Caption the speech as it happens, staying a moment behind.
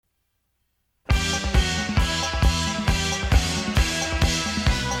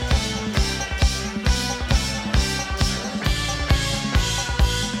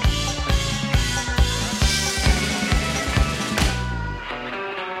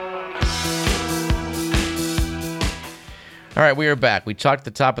All right, we are back. We talked at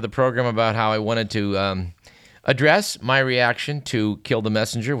the top of the program about how I wanted to address my reaction to Kill the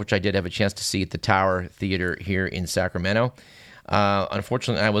Messenger, which I did have a chance to see at the Tower Theater here in Sacramento.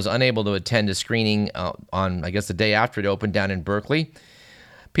 Unfortunately, I was unable to attend a screening on, I guess, the day after it opened down in Berkeley.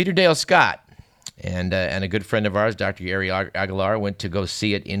 Peter Dale Scott and a good friend of ours, Dr. Gary Aguilar, went to go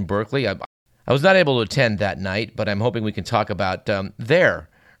see it in Berkeley. I was not able to attend that night, but I'm hoping we can talk about their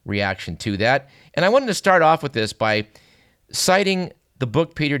reaction to that. And I wanted to start off with this by citing the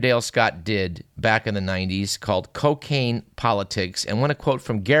book Peter Dale Scott did back in the 90s called Cocaine Politics, and want to quote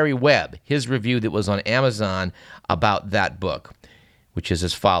from Gary Webb, his review that was on Amazon about that book, which is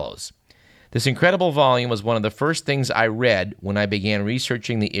as follows. This incredible volume was one of the first things I read when I began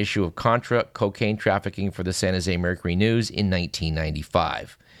researching the issue of Contra cocaine trafficking for the San Jose Mercury News in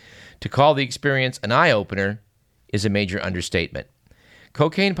 1995. To call the experience an eye-opener is a major understatement.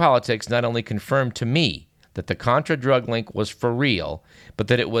 Cocaine Politics not only confirmed to me that the Contra drug link was for real, but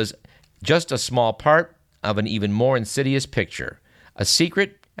that it was just a small part of an even more insidious picture, a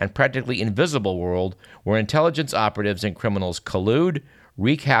secret and practically invisible world where intelligence operatives and criminals collude,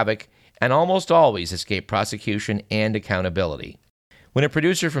 wreak havoc, and almost always escape prosecution and accountability. When a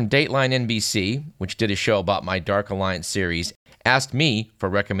producer from Dateline NBC, which did a show about my Dark Alliance series, asked me for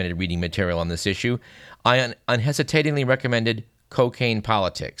recommended reading material on this issue, I unhesitatingly recommended Cocaine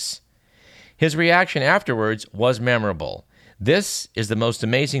Politics. His reaction afterwards was memorable. This is the most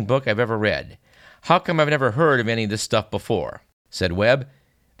amazing book I've ever read. How come I've never heard of any of this stuff before? Said Webb.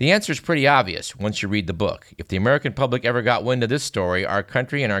 The answer is pretty obvious once you read the book. If the American public ever got wind of this story, our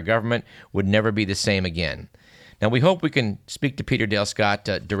country and our government would never be the same again. Now, we hope we can speak to Peter Dale Scott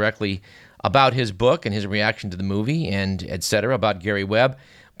directly about his book and his reaction to the movie and et cetera, about Gary Webb.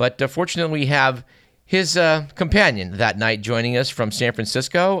 But fortunately, we have his companion that night joining us from San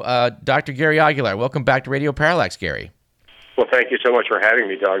Francisco, Dr. Gary Aguilar. Welcome back to Radio Parallax, Gary. Well, thank you so much for having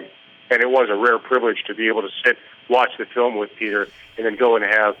me, Doug. And it was a rare privilege to be able to sit, watch the film with Peter, and then go and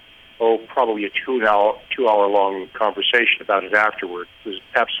have, probably a two-hour-long conversation about it afterward. It was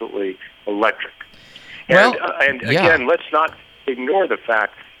absolutely electric. And again, let's not ignore the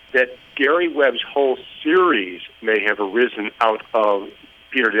fact that Gary Webb's whole series may have arisen out of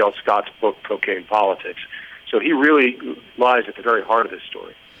Peter Dale Scott's book, Cocaine Politics. So he really lies at the very heart of this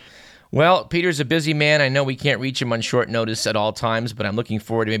story. Well, Peter's a busy man. I know we can't reach him on short notice at all times, but I'm looking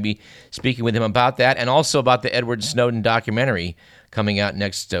forward to maybe speaking with him about that and also about the Edward Snowden documentary coming out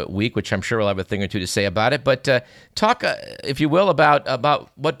next week, which I'm sure we'll have a thing or two to say about it. But talk, if you will, about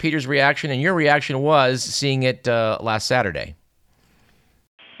what Peter's reaction and your reaction was seeing it last Saturday.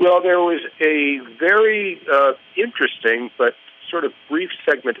 Well, there was a very interesting but sort of brief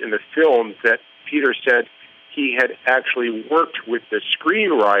segment in the film that Peter said he had actually worked with the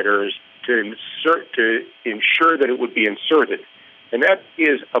screenwriters to ensure that it would be inserted. And that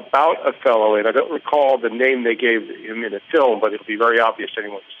is about a fellow, and I don't recall the name they gave him in the film, but it'll be very obvious to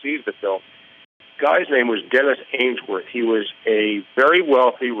anyone who sees the film. The guy's name was Dennis Ainsworth. He was a very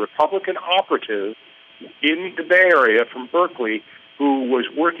wealthy Republican operative in the Bay Area from Berkeley who was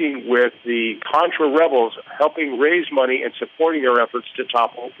working with the Contra rebels, helping raise money and supporting their efforts to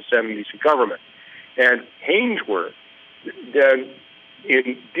topple the Sandinista government. And Ainsworth, then,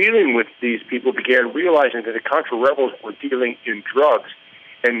 in dealing with these people, began realizing that the Contra rebels were dealing in drugs.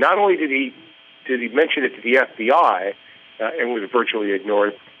 And not only did he mention it to the FBI and was virtually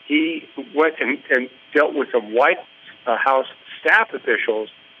ignored, he went and dealt with some White House staff officials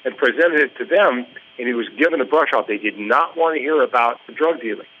and presented it to them, and he was given a brush off. They did not want to hear about the drug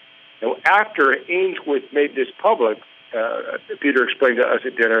dealing. Now, after Ainsworth made this public, Peter explained to us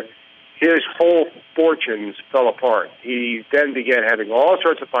at dinner, his whole fortunes fell apart. He then began having all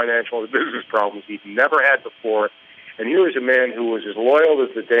sorts of financial and business problems he'd never had before, and here was a man who was as loyal as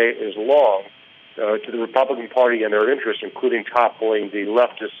the day is long to the Republican Party and their interests, including toppling the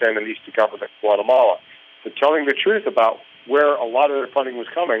leftist Sandinista government in Guatemala. But telling the truth about where a lot of their funding was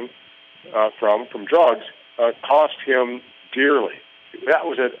coming from drugs, cost him dearly. That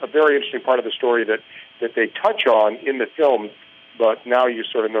was a very interesting part of the story that they touch on in the film, but now you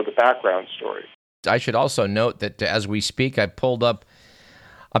sort of know the background story. I should also note that as we speak, I pulled up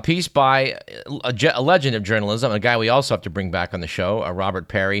a piece by a legend of journalism, a guy we also have to bring back on the show, Robert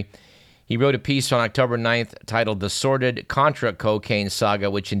Perry. He wrote a piece on October 9th titled The Sordid Contra Cocaine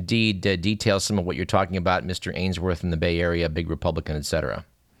Saga, which indeed details some of what you're talking about, Mr. Ainsworth in the Bay Area, big Republican, etc.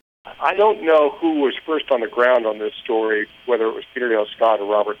 I don't know who was first on the ground on this story, whether it was Peter Dale Scott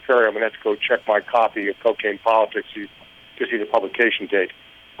or Robert Perry. I'm going to have to go check my copy of Cocaine Politics to see the publication date.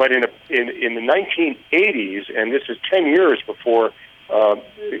 But in the 1980s, and this is 10 years before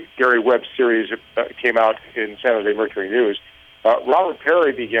Gary Webb series came out in San Jose Mercury News, Robert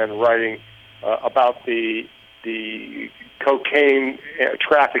Perry began writing about the cocaine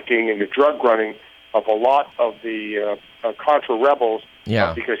trafficking and the drug running of a lot of the Contra rebels,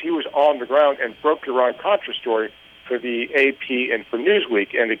 because he was on the ground and broke the Iran-Contra story for the AP and for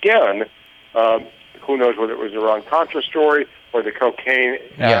Newsweek. And again, who knows whether it was the Iran-Contra story or the cocaine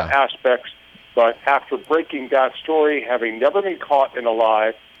aspects, but after breaking that story, having never been caught in a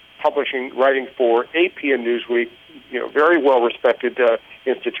lie, writing for AP and Newsweek, very well-respected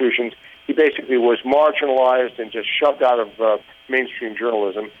institutions, he basically was marginalized and just shoved out of mainstream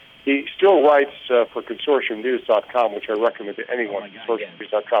journalism. He still writes for ConsortiumNews.com, which I recommend to anyone,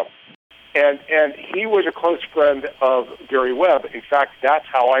 ConsortiumNews.com. And he was a close friend of Gary Webb. In fact, that's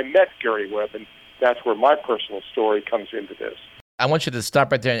how I met Gary Webb, and that's where my personal story comes into this. I want you to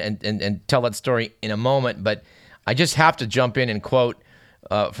stop right there and tell that story in a moment, but I just have to jump in and quote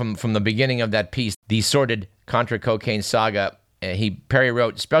from the beginning of that piece, the sordid Contra cocaine saga. Perry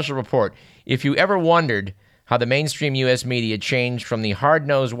wrote, "Special report, if you ever wondered how the mainstream U.S. media changed from the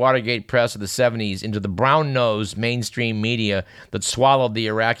hard-nosed Watergate press of the 70s into the brown-nosed mainstream media that swallowed the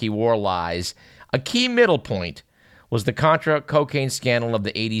Iraqi war lies, a key middle point was the Contra cocaine scandal of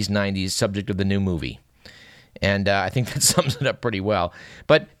the 80s, 90s, subject of the new movie." And I think that sums it up pretty well.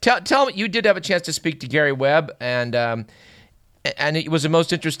 But tell me, you did have a chance to speak to Gary Webb, and it was a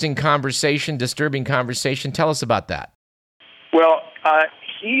most interesting conversation, disturbing conversation. Tell us about that. Well,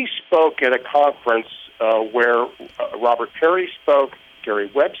 he spoke at a conference where Robert Perry spoke, Gary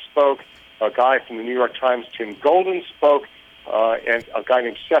Webb spoke, a guy from the New York Times, Tim Golden, spoke, and a guy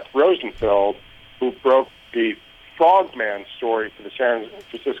named Seth Rosenfeld, who broke the Frogman story for the San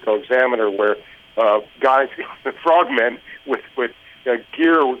Francisco Examiner, where guys, the frogmen with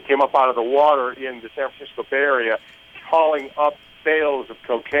gear came up out of the water in the San Francisco Bay Area, hauling up bales of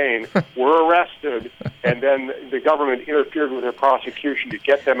cocaine, were arrested, and then the government interfered with their prosecution to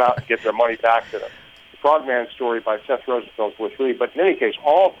get them out and get their money back to them. The Frogman story by Seth Rosenfeld was really, but in any case,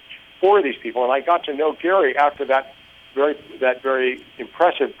 all four of these people, and I got to know Gary after that very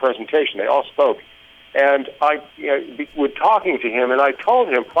impressive presentation. They all spoke. And I was talking to him, and I told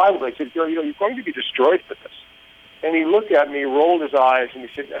him privately, I said, Gary, you're going to be destroyed for this. And he looked at me, rolled his eyes, and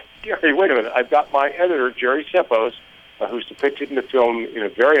he said, Gary, wait a minute. I've got my editor, Jerry Sempos, who's depicted in the film in a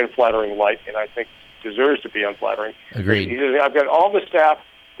very unflattering light, and I think deserves to be unflattering. Agreed. He said, I've got all the staff.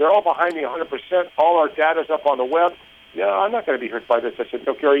 They're all behind me 100%. All our data's up on the web. No, I'm not going to be hurt by this. I said,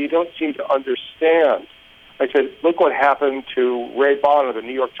 no, Gary, you don't seem to understand. I said, look what happened to Ray Bonner, the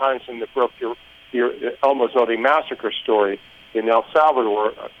New York Times, and that broke your El Mozote massacre story in El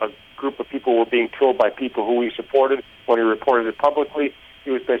Salvador. A group of people were being killed by people who he supported. When he reported it publicly, he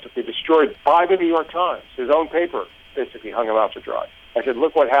was basically destroyed by the New York Times. His own paper basically hung him out to dry. I said,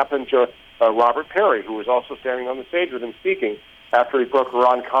 look what happened to Robert Perry, who was also standing on the stage with him speaking. After he broke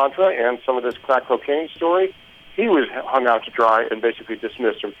Iran-Contra and some of this crack cocaine story, he was hung out to dry and basically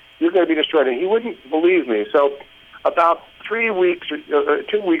dismissed him. You're going to be destroyed. And he wouldn't believe me. So about 2 weeks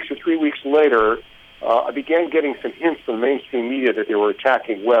or 3 weeks later, I began getting some hints from the mainstream media that they were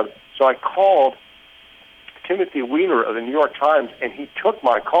attacking Webb. So I called Timothy Wheeler of the New York Times, and he took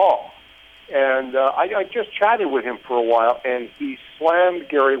my call. And I just chatted with him for a while, and he slammed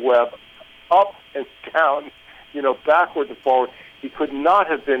Gary Webb up and down, backward and forward. He could not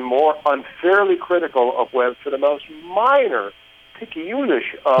have been more unfairly critical of Webb for the most minor,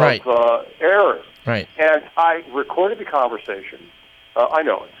 picayunish of errors. Right. And I recorded the conversation. I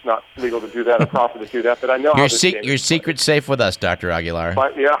know it's not legal to do that or proper to do that, but I know how your secret's safe with us, Dr. Aguilar.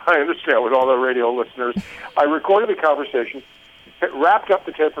 Yeah, I understand, with all the radio listeners. I recorded the conversation, wrapped up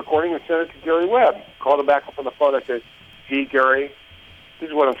the tape recording, and sent it to Gary Webb. Called him back up on the phone. I said, gee, Gary, this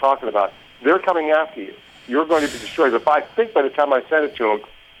is what I'm talking about. They're coming after you. You're going to be destroyed. But I think by the time I sent it to him,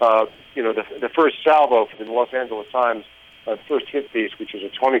 the first salvo for the Los Angeles Times, the first hit piece, which is a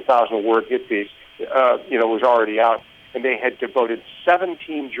 20,000-word hit piece, was already out. And they had devoted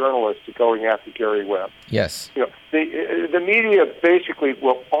 17 journalists to going after Gary Webb. Yes. The media basically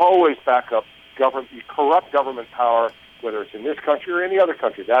will always back up corrupt government power, whether it's in this country or any other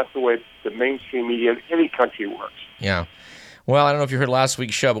country. That's the way the mainstream media in any country works. Yeah. Well, I don't know if you heard last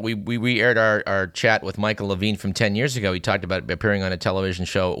week's show, but we aired our chat with Michael Levine from 10 years ago. He talked about appearing on a television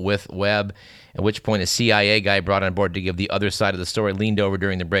show with Webb, at which point a CIA guy brought on board to give the other side of the story, leaned over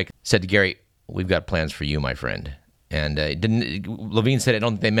during the break, said to Gary, we've got plans for you, my friend. And Levine said, I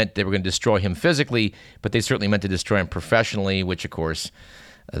don't think they meant they were going to destroy him physically, but they certainly meant to destroy him professionally, which, of course,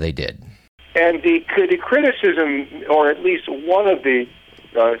 they did. And the criticism, or at least one of the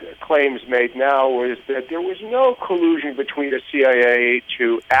claims made now was that there was no collusion between the CIA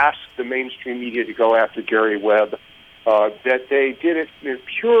to ask the mainstream media to go after Gary Webb, that they did it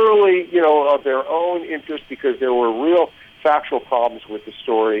purely, of their own interest because there were real factual problems with the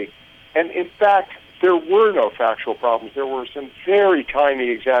story. And in fact, there were no factual problems. There were some very tiny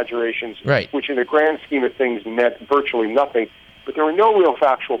exaggerations, right, which in the grand scheme of things meant virtually nothing. But there were no real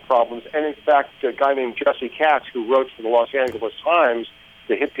factual problems. And in fact, a guy named Jesse Katz, who wrote for the Los Angeles Times,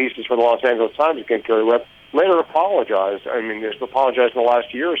 the hit pieces for the Los Angeles Times against Gary Webb, later apologized. I mean, he's apologized in the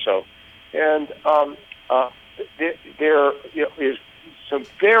last year or so. And there is some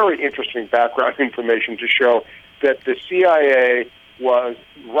very interesting background information to show that the CIA was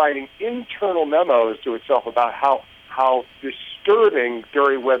writing internal memos to itself about how disturbing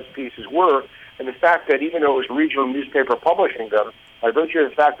Gary Webb's pieces were, and the fact that even though it was a regional newspaper publishing them, by virtue of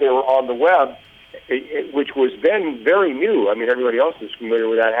the fact they were on the web, which was then very new. I mean, everybody else is familiar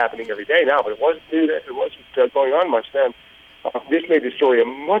with that happening every day now, but it wasn't new. It wasn't going on much then. This made the story a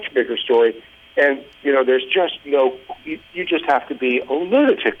much bigger story. And, there's just you just have to be a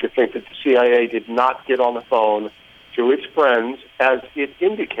lunatic to think that the CIA did not get on the phone to its friends, as it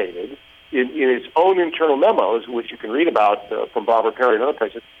indicated in its own internal memos, which you can read about from Barbara Perry and other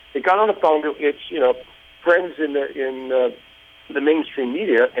places. It got on the phone to its, friends in the mainstream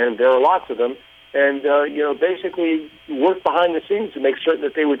media, and there are lots of them, and, basically worked behind the scenes to make certain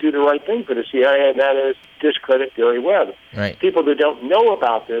that they would do the right thing for the CIA, and that is discredit Gary Webb. Right. People that don't know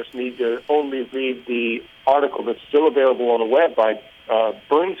about this need to only read the article that's still available on the web by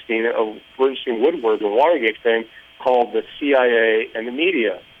Bernstein of Bernstein Woodward, the Watergate fame, called The CIA and the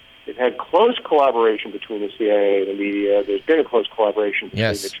Media. It had close collaboration between the CIA and the media. There's been a close collaboration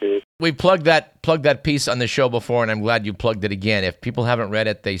between the two. We plugged that piece on the show before, and I'm glad you plugged it again. If people haven't read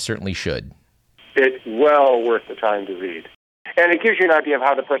it, they certainly should. It's well worth the time to read. And it gives you an idea of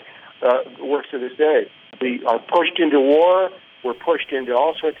how the press works to this day. We are pushed into war. We're pushed into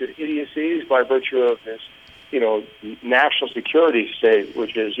all sorts of idiocies by virtue of this, national security state,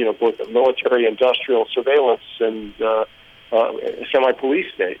 which is, both a military, industrial surveillance, and semi-police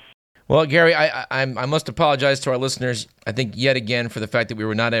state. Well, Gary, I must apologize to our listeners, I think, yet again, for the fact that we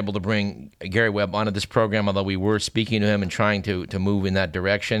were not able to bring Gary Webb onto this program, although we were speaking to him and trying to move in that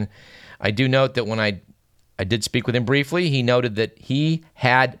direction. I do note that when I did speak with him briefly, he noted that he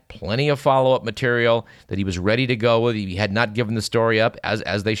had plenty of follow-up material, that he was ready to go with. He had not given the story up,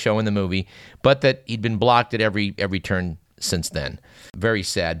 as they show in the movie, but that he'd been blocked at every turn since then. Very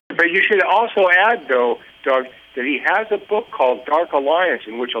sad. But you should also add, though, Doug, that he has a book called Dark Alliance,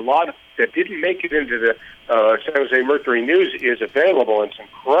 in which a lot that didn't make it into the San Jose Mercury News is available, and it's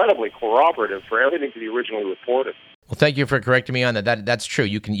incredibly corroborative for everything that he originally reported. Well, thank you for correcting me on that. That's true.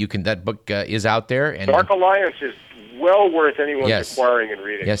 You can. That book is out there. And Dark Alliance is well worth anyone's acquiring and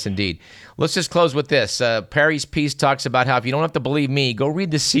reading. Yes, indeed. Let's just close with this. Perry's piece talks about how if you don't have to believe me, go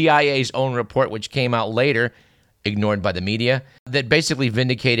read the CIA's own report, which came out later, ignored by the media, that basically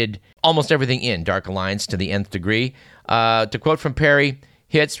vindicated almost everything in Dark Alliance to the nth degree. To quote from Perry,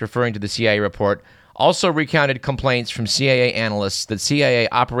 Hitz, referring to the CIA report, also recounted complaints from CIA analysts that CIA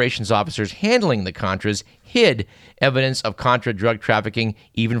operations officers handling the Contras hid evidence of Contra drug trafficking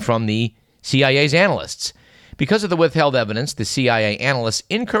even from the CIA's analysts. Because of the withheld evidence, the CIA analysts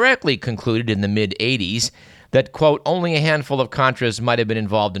incorrectly concluded in the mid-'80s that, quote, only a handful of Contras might have been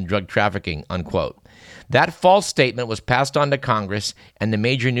involved in drug trafficking, unquote. That false statement was passed on to Congress and the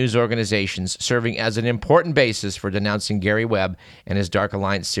major news organizations, serving as an important basis for denouncing Gary Webb and his Dark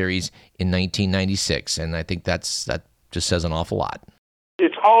Alliance series in 1996. And I think that just says an awful lot.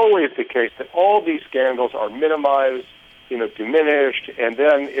 It's always the case that all these scandals are minimized, diminished, and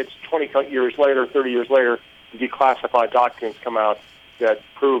then it's 20 years later, 30 years later, declassified documents come out that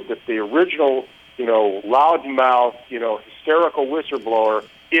prove that the original, loudmouth, hysterical whistleblower,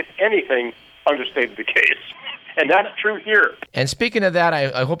 if anything, understated the case. And that's true here. And speaking of that,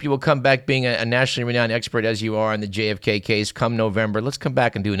 I hope you will come back being a nationally renowned expert as you are on the JFK case come November. Let's come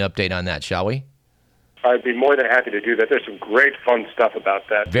back and do an update on that, shall we? I'd be more than happy to do that. There's some great fun stuff about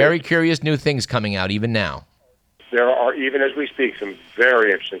that. Very curious new things coming out even now. There are, even as we speak, some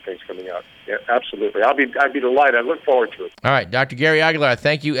very interesting things coming out. Yeah, absolutely. I'd be delighted. I look forward to it. All right, Dr. Gary Aguilar,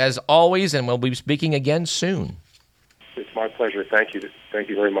 thank you as always, and we'll be speaking again soon. It's my pleasure. Thank you. Thank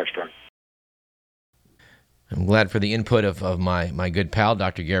you very much, Doc. I'm glad for the input of my good pal,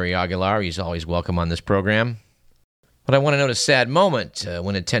 Dr. Gary Aguilar. He's always welcome on this program. But I want to note a sad moment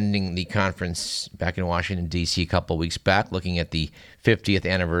when attending the conference back in Washington, D.C. a couple of weeks back, looking at the 50th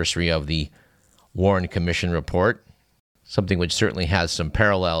anniversary of the Warren Commission report, something which certainly has some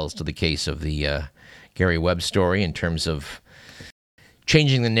parallels to the case of the Gary Webb story in terms of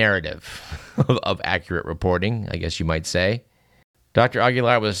changing the narrative of accurate reporting, I guess you might say. Dr.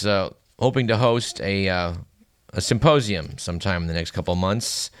 Aguilar was hoping to host a symposium sometime in the next couple of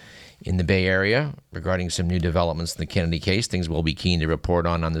months in the Bay Area regarding some new developments in the Kennedy case, things we'll be keen to report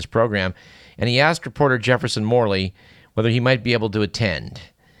on this program. And he asked reporter Jefferson Morley whether he might be able to attend.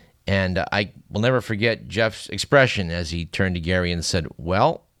 And I will never forget Jeff's expression as he turned to Gary and said,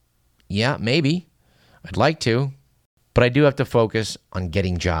 well, yeah, maybe. I'd like to, but I do have to focus on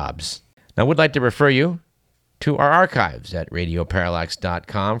getting jobs. Now, I would like to refer you to our archives at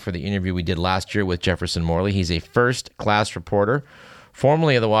radioparallax.com for the interview we did last year with Jefferson Morley. He's a first-class reporter,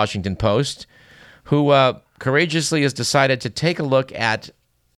 formerly of the Washington Post, who courageously has decided to take a look at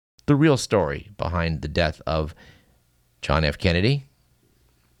the real story behind the death of John F. Kennedy.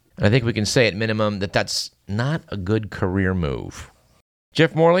 And I think we can say at minimum that that's not a good career move.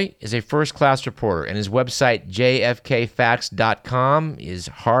 Jeff Morley is a first-class reporter, and his website, jfkfacts.com, is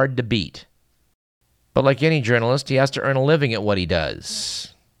hard to beat. But like any journalist, he has to earn a living at what he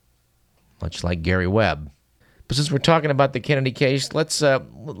does, much like Gary Webb. But since we're talking about the Kennedy case, let's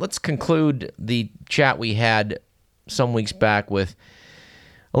conclude the chat we had some weeks back with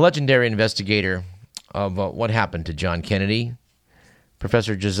a legendary investigator of what happened to John Kennedy,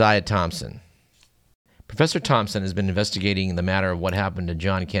 Professor Josiah Thompson. Professor Thompson has been investigating the matter of what happened to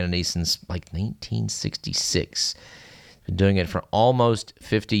John Kennedy since like 1966. He's been doing it for almost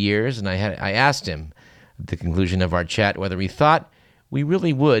 50 years, and I asked him at the conclusion of our chat whether he thought we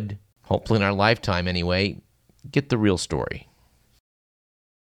really would, hopefully in our lifetime anyway, get the real story.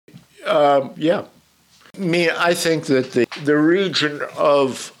 Yeah. I mean, I think that the region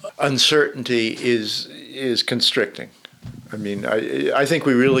of uncertainty is constricting. I mean, I think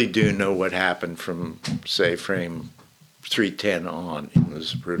we really do know what happened from, say, frame 310 on in the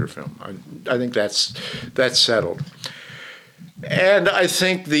Zapruder film. I think that's settled. And I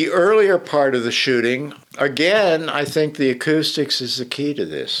think the earlier part of the shooting, again, I think the acoustics is the key to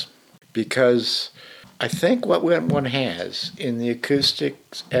this, because I think what one has in the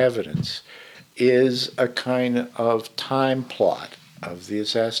acoustics evidence is a kind of time plot of the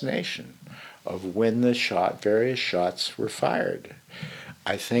assassination, of when the various shots were fired.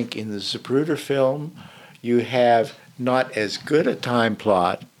 I think in the Zapruder film, you have not as good a time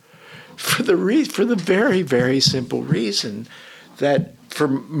plot for the very, very simple reason that for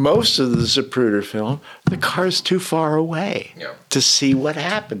most of the Zapruder film, the car's too far away to see what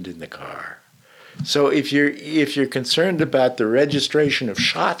happened in the car. So if you're concerned about the registration of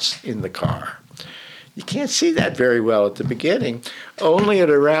shots in the car, you can't see that very well at the beginning. Only at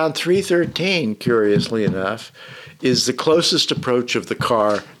around 3:13, curiously enough, is the closest approach of the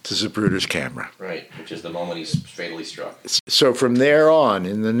car to Zapruder's camera. Right, which is the moment he's fatally struck. So from there on,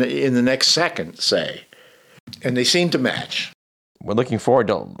 in the next second, say, and they seem to match. We're looking forward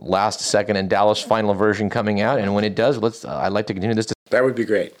to Last Second in Dallas final version coming out, and when it does, I'd like to continue this. That would be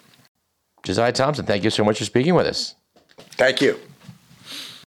great. Josiah Thompson, thank you so much for speaking with us. Thank you.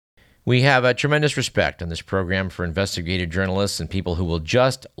 We have a tremendous respect on this program for investigative journalists and people who will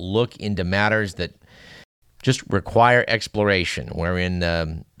just look into matters that just require exploration, wherein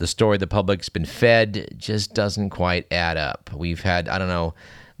the story the public's been fed just doesn't quite add up. We've had,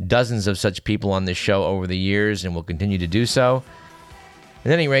 dozens of such people on this show over the years, and we'll continue to do so.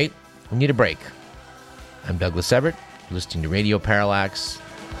 At any rate, we need a break. I'm Douglas Everett, listening to Radio Parallax.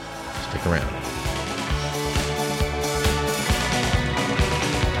 Stick around.